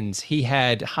the end he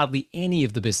had hardly any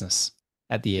of the business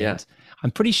at the Yeah. end.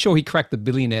 I'm pretty sure he cracked the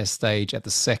billionaire stage at the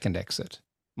second exit.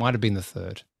 Might have been the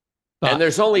third. And But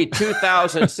there's only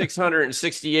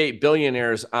 2,668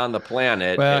 billionaires on the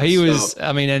planet. well, And he so, was.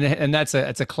 I mean, and that's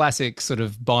a classic sort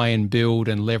of buy and build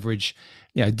and leverage,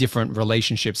 different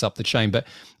relationships up the chain. But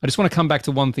I just want to come back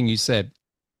to one thing you said.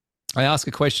 I ask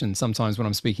a question sometimes when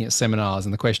I'm speaking at seminars,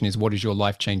 and the question is, "What is your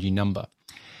life changing number?"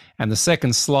 And the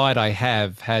second slide I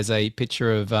have has a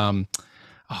picture of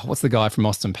what's the guy from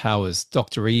Austin Powers,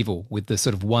 Dr. Evil, with the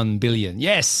sort of 1 billion.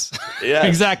 Yes, yes.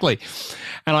 exactly.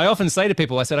 And I often say to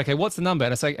people, I said, okay, what's the number?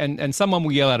 And I say, and someone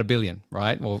will yell out 1 billion,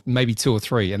 right? Or maybe 2 or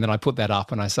 3. And then I put that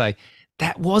up and I say,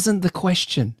 that wasn't the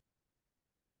question.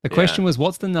 The Yeah. question was,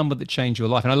 what's the number that changed your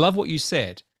life? And I love what you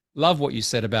said. Love what you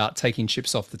said about taking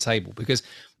chips off the table, because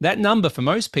that number for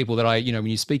most people that when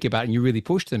you speak about and you really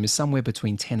push them is somewhere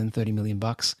between 10 and 30 million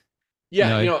bucks. You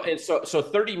Yeah, know, and so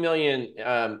 30 million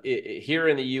here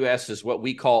in the US is what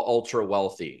we call ultra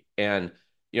wealthy. And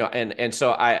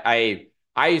so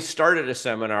I started a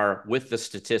seminar with the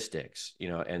statistics,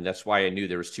 and that's why I knew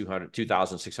there was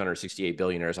 2,668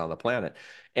 billionaires on the planet.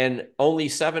 And only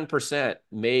 7%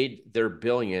 made their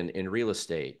billion in real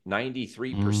estate.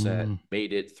 93% mm,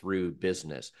 made it through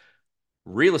business.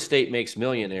 Real estate makes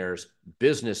millionaires,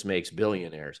 business makes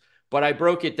billionaires. But I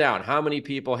broke it down. How many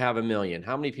people have 1 million?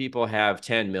 How many people have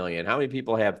 10 million? How many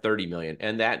people have 30 million?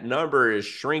 And that number is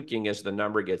shrinking as the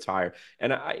number gets higher.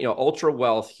 And ultra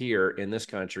wealth here in this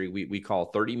country, we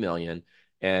call 30 million.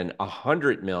 and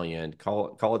 100 million,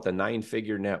 call it the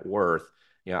 9-figure net worth.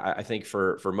 I think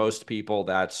for most people,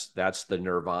 that's the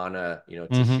nirvana, to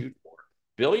Hmm. shoot for.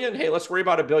 Billion, hey, let's worry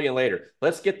about a billion later.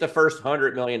 Let's get the first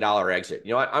 $100 million exit.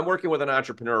 I'm working with an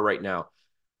entrepreneur right now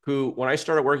who, when I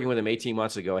started working with him 18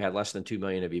 months ago, had less than 2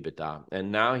 million of EBITDA.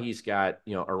 And now he's got,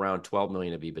 around 12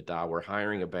 million of EBITDA. We're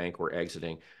hiring a bank, we're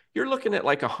exiting. You're looking at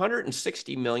like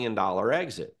 $160 million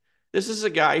exit. This is a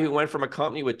guy who went from a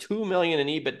company with 2 million in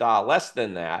EBITDA, less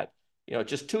than that,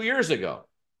 just 2 years ago.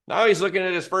 Now he's looking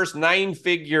at his first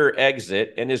 9-figure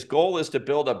exit, and his goal is to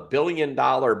build a $1 billion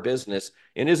business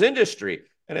in his industry.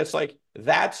 And it's like,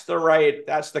 that's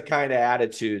the kind of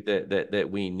attitude that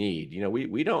we need.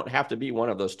 We don't have to be one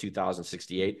of those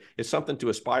 2068. It's something to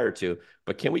aspire to.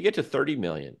 But can we get to 30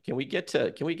 million? Can we get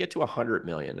to 100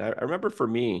 million? I remember for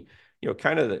me,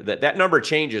 kind of that number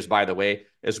changes, by the way,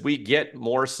 as we get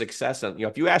more success. And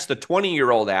if you ask the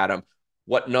 20-year-old Adam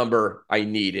what number I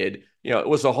needed, it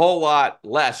was a whole lot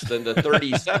less than the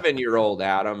 37-year-old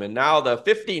Adam. And now the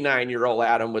 59-year-old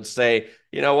Adam would say,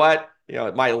 you know what?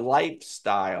 My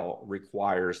lifestyle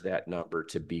requires that number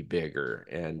to be bigger.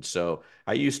 And so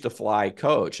I used to fly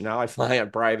coach. Now I fly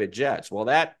on private jets. Well,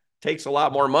 that takes a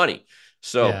lot more money.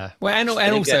 So Yeah. Well, and I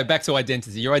think also that, back to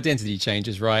identity. Your identity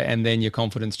changes, right? And then your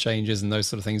confidence changes and those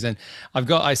sort of things. And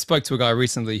I spoke to a guy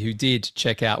recently who did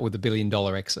check out with $1 billion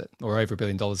exit, or over $1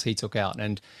 billion he took out.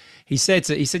 And he said,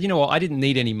 you know what? I didn't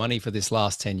need any money for this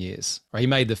last 10 years. Right?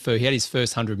 He had his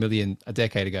first 100 million a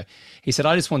decade ago. He said,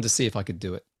 I just wanted to see if I could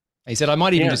do it. He said, I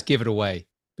might even yeah. just give it away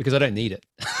because I don't need it.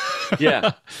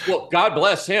 Yeah. Well, God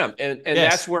bless him. And that's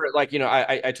Yes. where, like,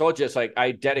 I told you, it's like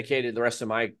I dedicated the rest of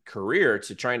my career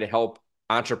to trying to help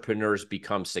entrepreneurs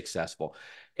become successful.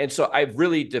 And so I've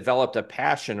really developed a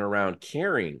passion around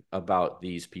caring about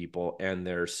these people and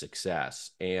their success.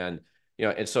 And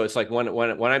so it's like when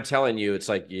I'm telling you, it's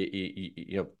like,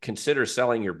 consider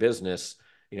selling your business,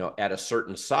 at a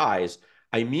certain size.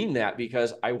 I mean that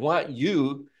because I want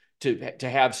you to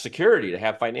have security, to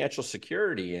have financial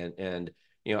security.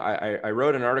 I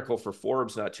wrote an article for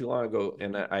Forbes not too long ago,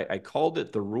 and I called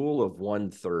it the rule of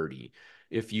 130.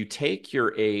 If you take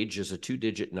your age as a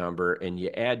 2-digit number and you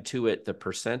add to it the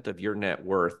percent of your net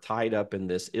worth tied up in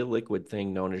this illiquid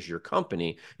thing known as your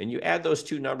company, and you add those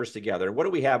two numbers together, what do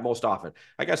we have most often?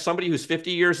 I got somebody who's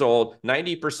 50 years old,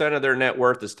 90% of their net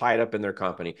worth is tied up in their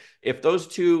company. If those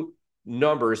two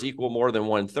numbers equal more than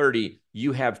 130,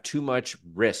 you have too much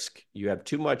risk. You have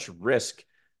too much risk.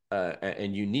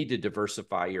 And you need to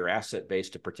diversify your asset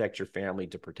base to protect your family,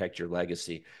 to protect your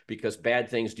legacy, because bad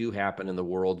things do happen in the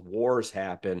world. Wars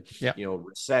happen, Yeah.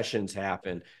 recessions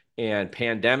happen, and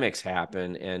pandemics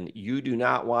happen. And you do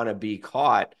not want to be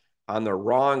caught on the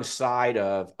wrong side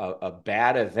of a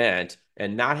bad event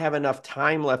and not have enough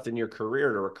time left in your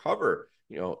career to recover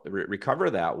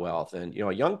that wealth. And,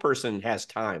 a young person has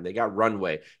time, they got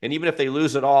runway. And even if they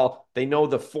lose it all, they know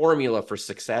the formula for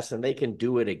success and they can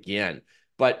do it again.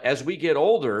 But as we get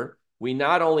older, we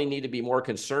not only need to be more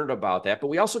concerned about that, but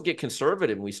we also get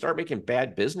conservative and we start making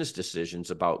bad business decisions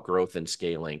about growth and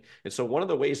scaling. And so one of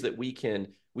the ways that we can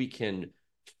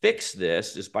fix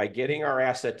this is by getting our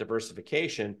asset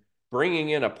diversification, bringing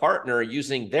in a partner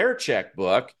using their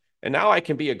checkbook. And now I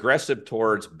can be aggressive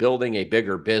towards building a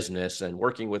bigger business and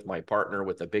working with my partner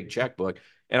with a big checkbook.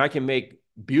 And I can make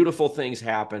beautiful things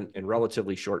happen in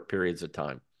relatively short periods of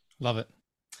time. Love it.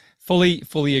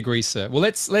 Fully agree, sir. Well,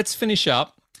 let's finish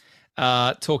up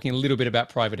talking a little bit about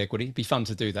private equity. It'd be fun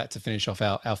to do that to finish off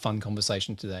our fun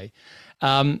conversation today.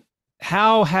 Since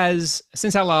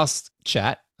our last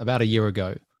chat about a year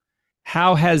ago,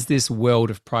 how has this world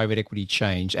of private equity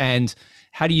changed, and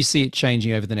how do you see it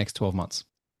changing over the next 12 months?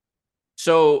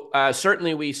 So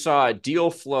certainly we saw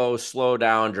deal flow slow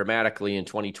down dramatically in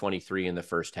 2023 in the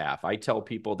first half. I tell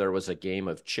people there was a game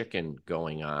of chicken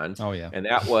going on. Oh yeah. And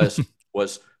that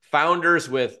was founders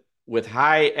with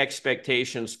high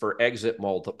expectations for exit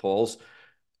multiples,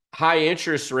 high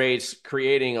interest rates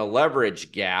creating a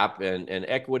leverage gap, and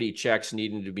equity checks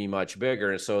needing to be much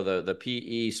bigger. And so the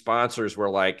PE sponsors were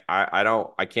like,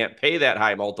 I can't pay that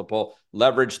high multiple,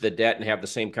 leverage the debt and have the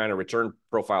same kind of return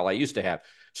profile I used to have.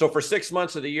 So for 6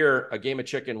 months of the year, a game of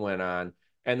chicken went on.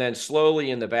 And then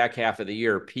slowly in the back half of the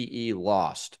year, PE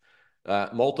lost.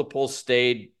 Multiples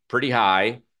stayed pretty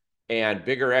high, and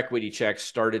bigger equity checks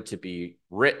started to be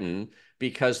written,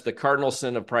 because the cardinal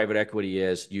sin of private equity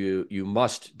is you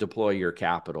must deploy your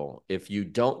capital. If you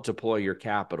don't deploy your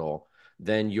capital,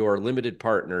 then your limited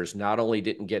partners not only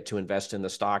didn't get to invest in the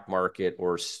stock market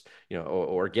or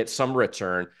get some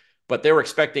return, but they were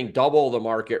expecting double the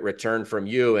market return from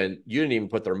you, and you didn't even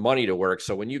put their money to work.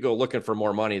 So when you go looking for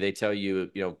more money, they tell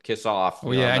you, kiss off.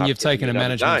 Well, yeah, I'm and not you've giving taken you a another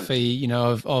management dime. fee,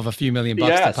 of a few million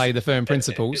bucks to Yes. pay the firm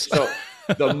principals. So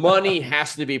the money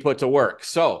has to be put to work.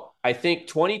 So I think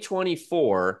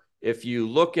 2024, if you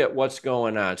look at what's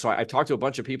going on, so I talked to a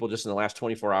bunch of people just in the last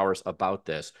 24 hours about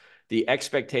this. The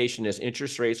expectation is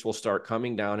interest rates will start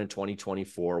coming down in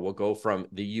 2024. We'll go from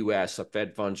the US, a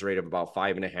Fed funds rate of about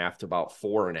 5.5 to about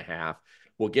 4.5.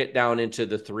 We'll get down into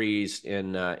the threes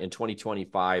in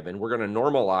 2025, and we're going to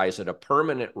normalize at a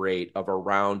permanent rate of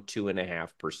around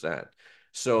 2.5%.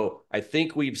 So I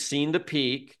think we've seen the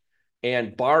peak.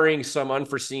 And barring some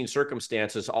unforeseen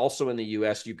circumstances, also in the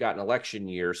US, you've got an election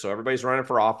year. So everybody's running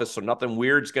for office. So nothing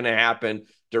weird's going to happen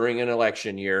during an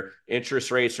election year. Interest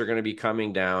rates are going to be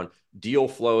coming down. Deal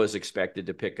flow is expected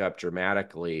to pick up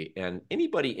dramatically. And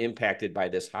anybody impacted by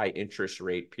this high interest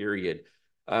rate period,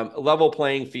 level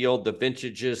playing field, the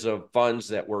vintages of funds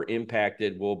that were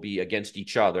impacted will be against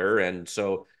each other. And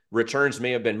so returns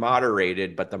may have been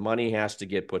moderated, but the money has to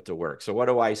get put to work. So what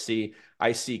do I see?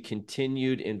 I see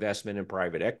continued investment in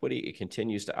private equity. It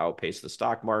continues to outpace the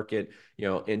stock market,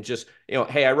 and just,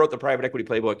 hey, I wrote the private equity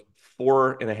playbook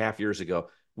 4.5 years ago.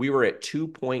 We were at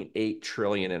 2.8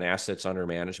 trillion in assets under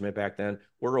management back then.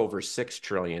 We're over 6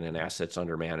 trillion in assets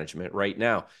under management right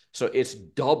now. So it's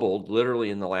doubled literally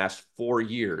in the last 4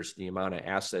 years, the amount of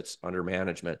assets under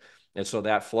management. And so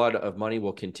that flood of money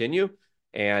will continue.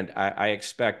 And I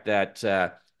expect that,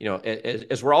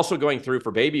 as we're also going through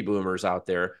for baby boomers out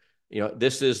there,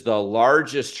 this is the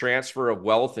largest transfer of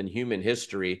wealth in human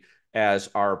history as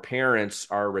our parents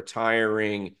are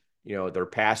retiring. They're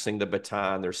passing the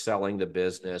baton, they're selling the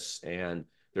business, and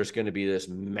there's going to be this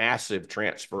massive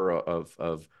transfer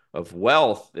of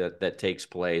wealth that takes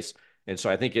place. And so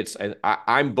I think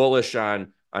I'm bullish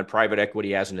on private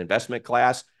equity as an investment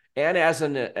class and as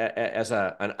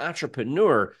an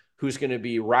entrepreneur who's going to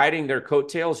be riding their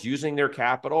coattails, using their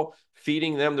capital,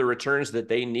 feeding them the returns that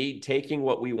they need, taking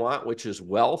what we want, which is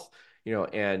wealth,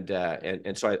 and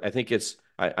so I think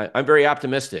I'm very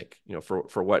optimistic,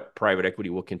 for what private equity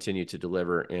will continue to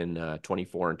deliver in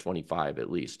 24 and 25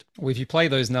 at least. Well, if you play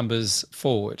those numbers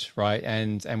forward, right,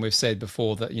 and we've said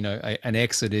before that an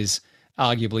exit is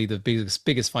arguably the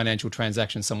biggest financial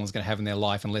transaction someone's going to have in their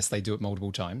life unless they do it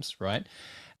multiple times, right?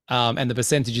 And the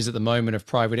percentages at the moment of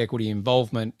private equity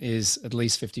involvement is at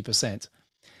least 50%.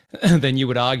 Then you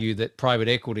would argue that private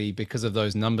equity, because of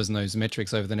those numbers and those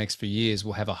metrics over the next few years,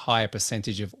 will have a higher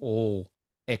percentage of all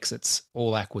exits,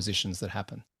 all acquisitions that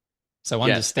happen. So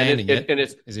understanding it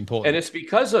is important. And it's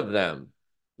because of them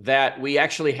that we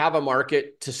actually have a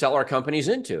market to sell our companies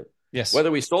into. Yes.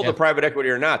 Whether we sold the private equity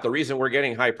or not, the reason we're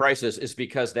getting high prices is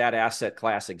because that asset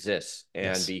class exists.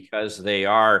 And because they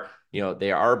are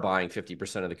buying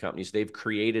 50% of the companies, they've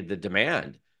created the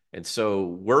demand. And so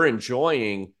we're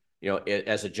enjoying,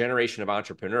 as a generation of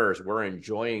entrepreneurs, we're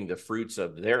enjoying the fruits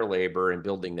of their labor and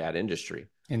building that industry.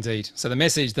 Indeed. So the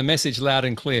message loud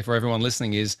and clear for everyone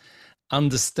listening is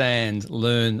understand,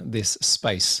 learn this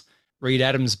space. Read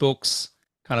Adam's books,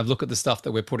 kind of look at the stuff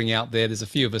that we're putting out there. There's a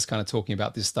few of us kind of talking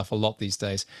about this stuff a lot these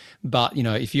days. But,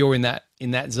 if you're in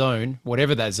that zone,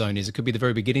 whatever that zone is, it could be the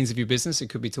very beginnings of your business. It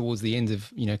could be towards the end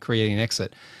of, creating an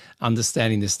exit.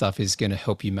 Understanding this stuff is going to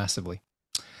help you massively.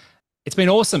 It's been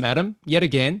awesome, Adam. Yet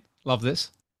again, love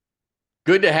this.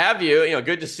 Good to have you.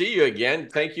 Good to see you again.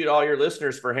 Thank you to all your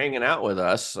listeners for hanging out with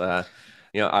us.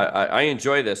 I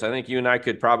enjoy this. I think you and I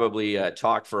could probably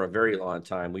talk for a very long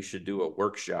time. We should do a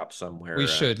workshop somewhere. We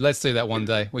should. Let's do that one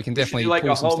day. We can definitely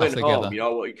pull some stuff together.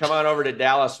 Come on over to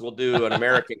Dallas. We'll do an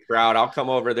American crowd. I'll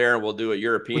come over there and we'll do a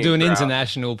European. We'll do an crowd.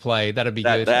 International play. That'd be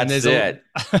good. That's it.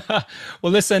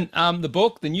 Well, listen.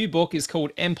 The new book is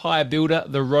called Empire Builder: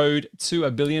 The Road to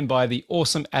a Billion by the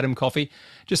awesome Adam Coffey.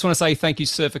 Just want to say thank you,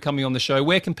 sir, for coming on the show.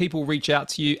 Where can people reach out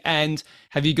to you? And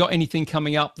have you got anything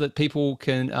coming up that people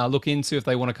can look into if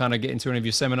they want to kind of get into any of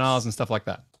your seminars and stuff like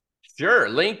that? Sure.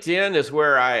 LinkedIn is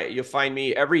where you'll find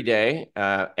me every day.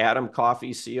 Adam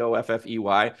Coffey, Coffey. If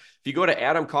you go to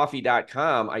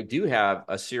adamcoffey.com, I do have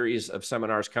a series of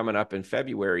seminars coming up in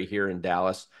February here in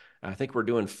Dallas. I think we're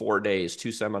doing 4 days,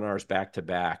 2 seminars back to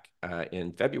back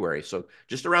in February. So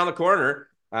just around the corner.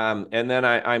 And then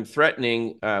I'm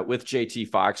threatening with JT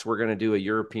Fox, we're going to do a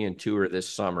European tour this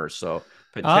summer. So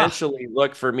potentially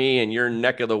look for me in your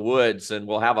neck of the woods and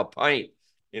we'll have a pint.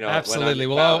 Absolutely.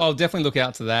 Well, I'll definitely look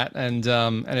out to that. And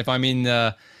if I'm in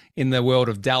the world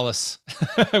of Dallas,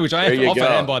 which I often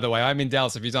am, by the way, I'm in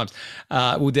Dallas a few times.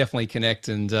 We'll definitely connect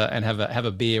and have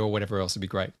a beer or whatever else would be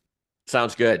great.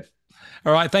 Sounds good.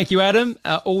 All right. Thank you, Adam.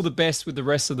 All the best with the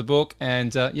rest of the book.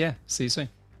 And see you soon.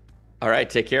 All right,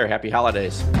 take care. Happy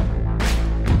holidays.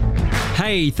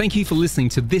 Hey, thank you for listening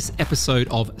to this episode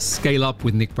of Scale Up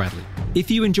with Nick Bradley. If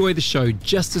you enjoy the show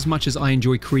just as much as I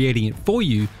enjoy creating it for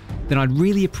you, then I'd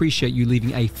really appreciate you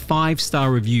leaving a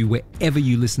 5-star review wherever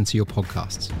you listen to your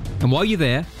podcasts. And while you're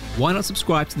there, why not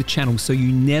subscribe to the channel so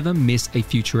you never miss a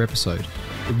future episode?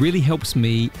 It really helps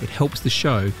me, it helps the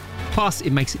show, plus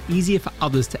it makes it easier for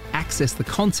others to access the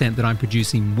content that I'm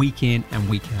producing week in and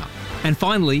week out. And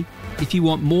finally, if you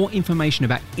want more information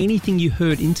about anything you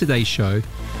heard in today's show,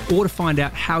 or to find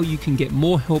out how you can get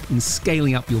more help in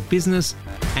scaling up your business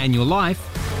and your life,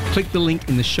 click the link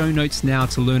in the show notes now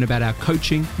to learn about our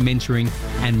coaching, mentoring,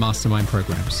 and mastermind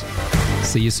programs.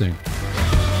 See you soon.